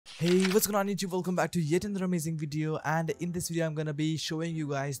Hey, what's going on YouTube? Welcome back to yet another amazing video, and in this video I'm gonna be showing you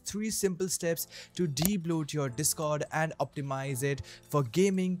guys 3 simple steps to debloat your Discord and optimize it for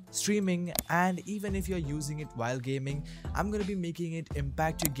gaming, streaming, and even if you're using it while gaming, I'm gonna be making it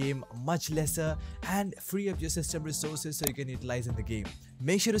impact your game much lesser and free up your system resources so you can utilize in the game.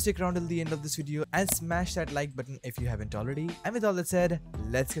 Make sure to stick around till the end of this video and smash that like button if you haven't already. And with all that said,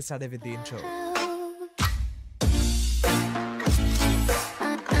 let's get started with the intro.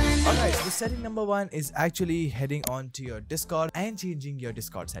 Alright, so setting number 1 is actually heading on to your Discord and changing your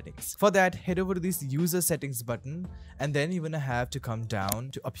Discord settings. For that, head over to this user settings button and then you're gonna have to come down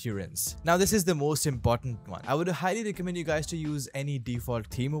to appearance. Now this is the most important one. I would highly recommend you guys to use any default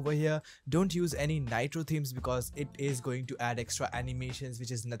theme over here. Don't use any nitro themes because it is going to add extra animations,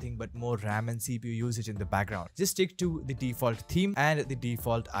 which is nothing but more RAM and CPU usage in the background. Just stick to the default theme and the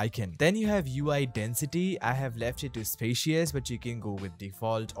default icon. Then you have UI density. I have left it to spacious, but you can go with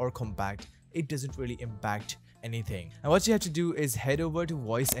default or compact. It doesn't really impact anything. And what you have to do is head over to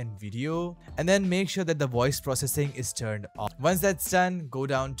voice and video and then make sure that the voice processing is turned off. Once that's done, go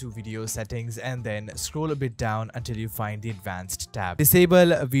down to video settings and then scroll a bit down until you find the advanced tab.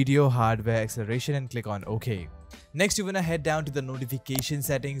 Disable video hardware acceleration and click on OK. Next, you're gonna head down to the notification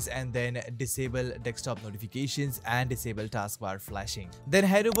settings and then disable desktop notifications and disable taskbar flashing. Then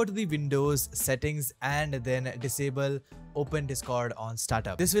head over to the Windows settings and then disable Open Discord on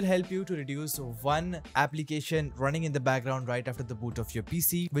startup. This will help you to reduce one application running in the background right after the boot of your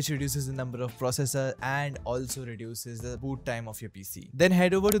PC, which reduces the number of processors and also reduces the boot time of your PC. Then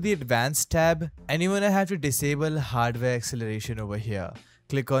head over to the advanced tab and you're gonna have to disable hardware acceleration over here.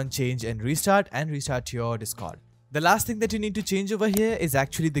 Click on change and restart your Discord. The last thing that you need to change over here is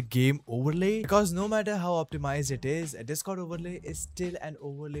actually the game overlay, because no matter how optimized it is, a Discord overlay is still an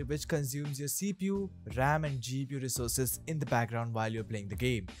overlay which consumes your CPU, RAM and GPU resources in the background while you're playing the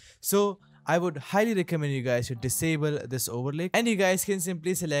game. So I would highly recommend you guys to disable this overlay and you guys can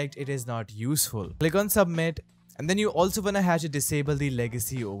simply select it is not useful. Click on submit. And then you also wanna have to disable the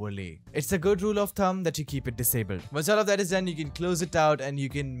legacy overlay. It's a good rule of thumb that you keep it disabled. Once all of that is done, you can close it out and you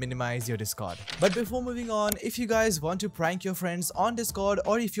can minimize your Discord. But before moving on, if you guys want to prank your friends on Discord,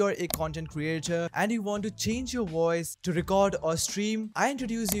 or if you're a content creator and you want to change your voice to record or stream, I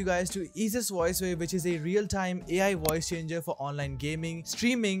introduce you guys to Ease's VoiceWave, which is a real-time AI voice changer for online gaming,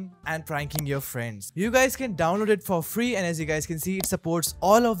 streaming and pranking your friends. You guys can download it for free, and as you guys can see, it supports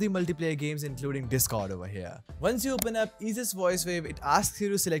all of the multiplayer games including Discord over here. Once you open up Ease's VoiceWave, it asks you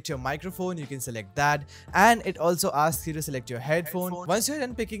to select your microphone. You can select that, and it also asks you to select your headphone. Once you're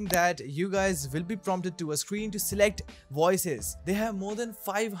done picking that, you guys will be prompted to a screen to select voices. They have more than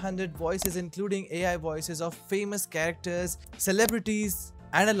 500 voices, including AI voices of famous characters, celebrities,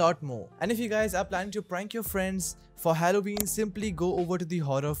 and a lot more. And if you guys are planning to prank your friends for Halloween, simply go over to the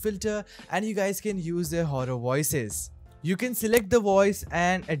horror filter and you guys can use their horror voices. You can select the voice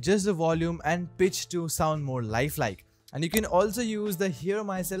and adjust the volume and pitch to sound more lifelike. And you can also use the Hear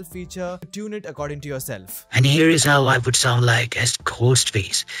Myself feature to tune it according to yourself. And here is how I would sound like as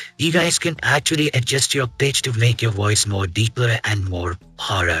Ghostface. You guys can actually adjust your pitch to make your voice more deeper and more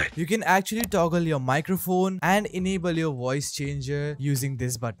horror. You can actually toggle your microphone and enable your voice changer using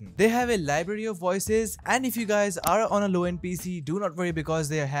this button. They have a library of voices, and if you guys are on a low-end PC, do not worry because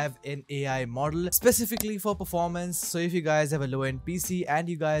they have an AI model specifically for performance. So if you guys have a low-end PC and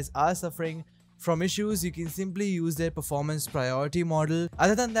you guys are suffering from issues, you can simply use their performance priority model.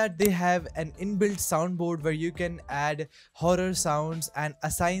 Other than that, they have an inbuilt soundboard where you can add horror sounds and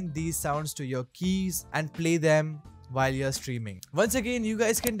assign these sounds to your keys and play them while you're streaming. Once again, you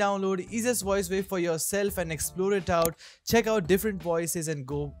guys can download Ease's VoiceWave for yourself and explore it out. Check out different voices and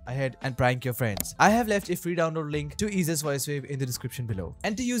go ahead and prank your friends. I have left a free download link to Ease's VoiceWave in the description below.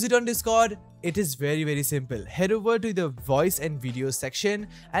 And to use it on Discord, it is very simple. Head over to the voice and video section,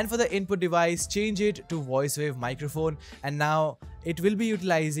 and for the input device, change it to VoiceWave microphone, and now it will be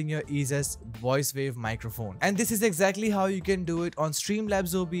utilizing your Ease's VoiceWave microphone. And this is exactly how you can do it on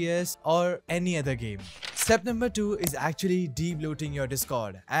Streamlabs OBS or any other game. Step number 2 is actually debloating your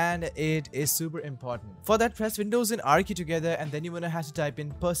Discord, and it is super important. For that, press Windows and R key together, and then you're gonna have to type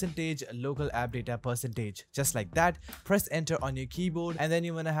in %local app data %. Just like that, press enter on your keyboard, and then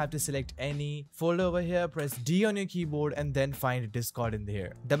you're gonna have to select any folder over here, press D on your keyboard, and then find Discord in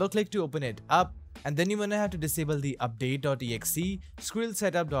there. Double click to open it up. And then you're gonna have to disable the update.exe, skrill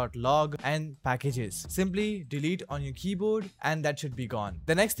setup.log and packages. Simply delete on your keyboard and that should be gone.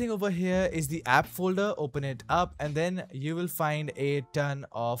 The next thing over here is the app folder. Open it up and then you will find a ton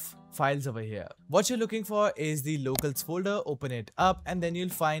of files over here. What you're looking for is the locals folder. Open it up and then you'll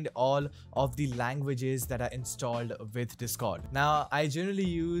find all of the languages that are installed with Discord. Now I generally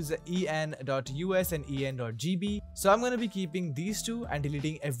use en.us and en.gb, so I'm going to be keeping these two and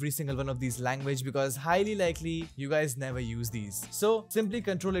deleting every single one of these language because highly likely you guys never use these. So simply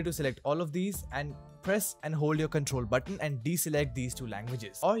Ctrl A to select all of these and press and hold your control button and deselect these two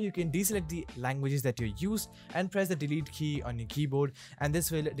languages, or you can deselect the languages that you use and press the delete key on your keyboard, and this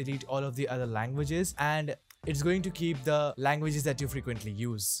will delete all of the other languages and it's going to keep the languages that you frequently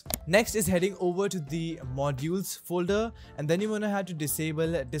use. Next is heading over to the modules folder, and then you want to have to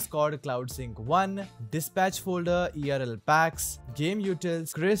disable Discord Cloud Sync 1, dispatch folder, ERL packs, game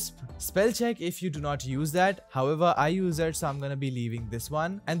utils, crisp, spell check if you do not use that. However, I use it, so I'm going to be leaving this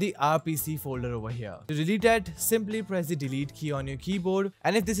one, and the RPC folder over here. To delete that, simply press the delete key on your keyboard,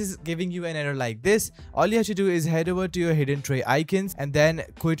 and if this is giving you an error like this, all you have to do is head over to your hidden tray icons and then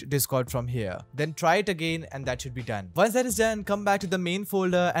quit Discord from here. Then try it again and that should be done. Once that is done, come back to the main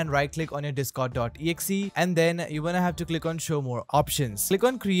folder and right click on your discord.exe, and then you want to have to click on show more options. Click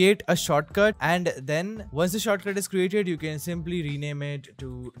on create a shortcut, and then once the shortcut is created, you can simply rename it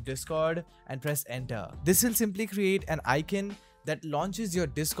to Discord and press enter. This will simply create an icon that launches your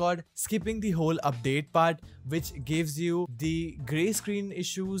Discord, skipping the whole update part, which gives you the gray screen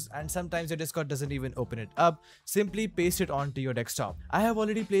issues, and sometimes your Discord doesn't even open it up. Simply paste it onto your desktop. I have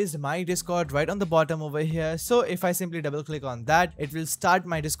already placed my Discord right on the bottom over here, so if I simply double click on that, it will start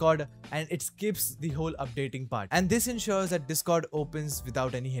my Discord and it skips the whole updating part, and this ensures that Discord opens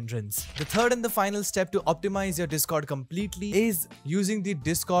without any hindrance. The third and the final step to optimize your Discord completely is using the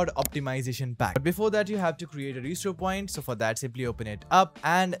Discord optimization pack. But before that, you have to create a restore point, so for that, simply open it up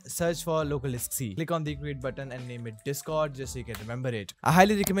and search for local disk C. Click on the create button and name it Discord just so you can remember it. I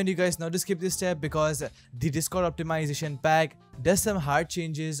highly recommend you guys not to skip this step because the Discord optimization pack does some hard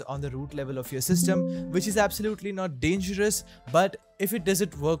changes on the root level of your system, which is absolutely not dangerous, but if it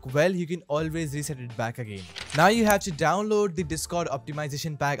doesn't work well, you can always reset it back again. Now you have to download the Discord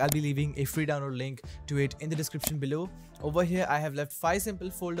optimization pack. I'll be leaving a free download link to it in the description below. Over here, I have left 5 simple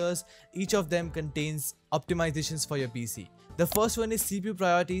folders. Each of them contains optimizations for your PC. The first one is CPU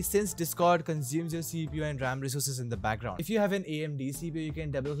priority, since Discord consumes your CPU and RAM resources in the background. If you have an AMD CPU, you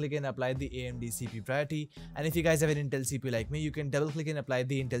can double click and apply the AMD CPU priority, and if you guys have an Intel CPU like me, you can double click and apply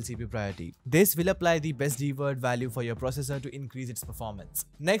the Intel CPU priority. This will apply the best dword value for your processor to increase its performance.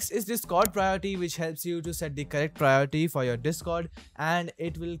 Next is Discord priority, which helps you to set the correct priority for your Discord, and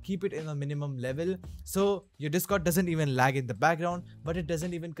it will keep it in a minimum level, so your Discord doesn't even lag in the background, but it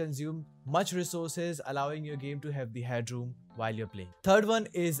doesn't even consume much resources, allowing your game to have the headroom while you're playing. Third one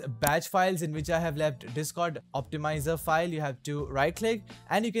is batch files, in which I have left Discord optimizer file. You have to right click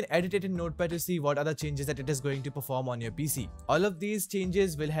and you can edit it in Notepad to see what other changes that it is going to perform on your PC. All of these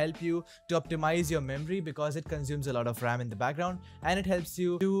changes will help you to optimize your memory because it consumes a lot of RAM in the background, and it helps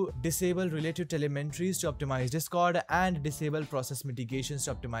you to disable relative telemetries to optimize Discord and disable process mitigations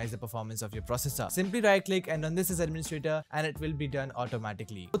to optimize the performance of your processor. Simply right click and run this as administrator and it will be done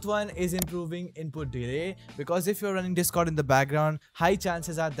automatically. Fourth one is improving input delay, because if you're running Discord in the background, high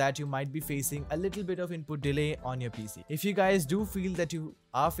chances are that you might be facing a little bit of input delay on your PC. If you guys do feel that you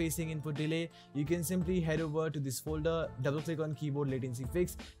are facing input delay, you can simply head over to this folder, double click on keyboard latency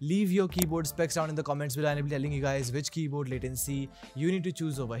fix, leave your keyboard specs down in the comments below, and I'll be telling you guys which keyboard latency you need to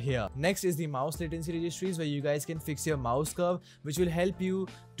choose over here. Next is the mouse latency registries, where you guys can fix your mouse curve, which will help you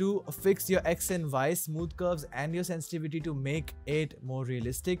to fix your X and Y smooth curves and your sensitivity to make it more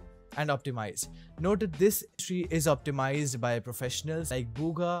realistic and optimized. Note that this tree is optimized by professionals like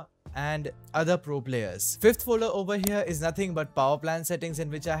Booga and other pro players. Fifth folder over here is nothing but power plan settings, in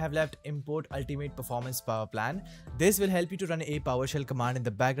which I have left import ultimate performance power plan. This will help you to run a PowerShell command in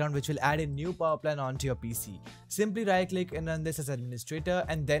the background, which will add a new power plan onto your PC. Simply right click and run this as administrator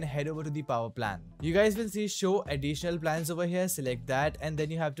and then head over to the power plan. You guys will see show additional plans over here. Select that and then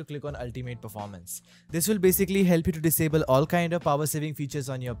you have to click on ultimate performance. This will basically help you to disable all kind of power saving features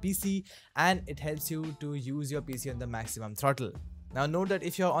on your PC, and it helps you to use your PC on the maximum throttle. Now note that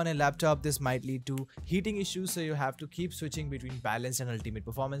if you're on a laptop, this might lead to heating issues, so you have to keep switching between balanced and ultimate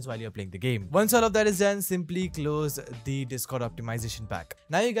performance while you're playing the game. Once all of that is done, simply close the Discord optimization pack.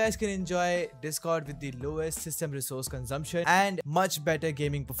 Now you guys can enjoy Discord with the lowest system resource consumption and much better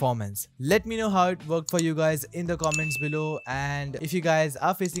gaming performance. Let me know how it worked for you guys in the comments below, and if you guys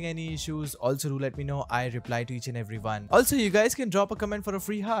are facing any issues, also do let me know. I reply to each and every one. Also, you guys can drop a comment for a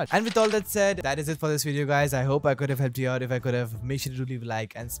free heart. And with all that said, that is it for this video, guys. I hope I could have helped you out. If I could have, make sure to leave a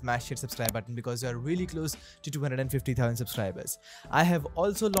like and smash that subscribe button because you are really close to 250,000 subscribers. I have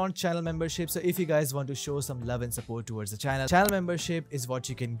also launched channel membership, so if you guys want to show some love and support towards the channel membership is what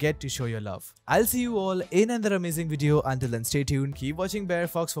you can get to show your love. I'll see you all in another amazing video. Until then, stay tuned, keep watching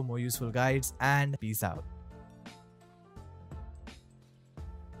BareFox for more useful guides, and peace out.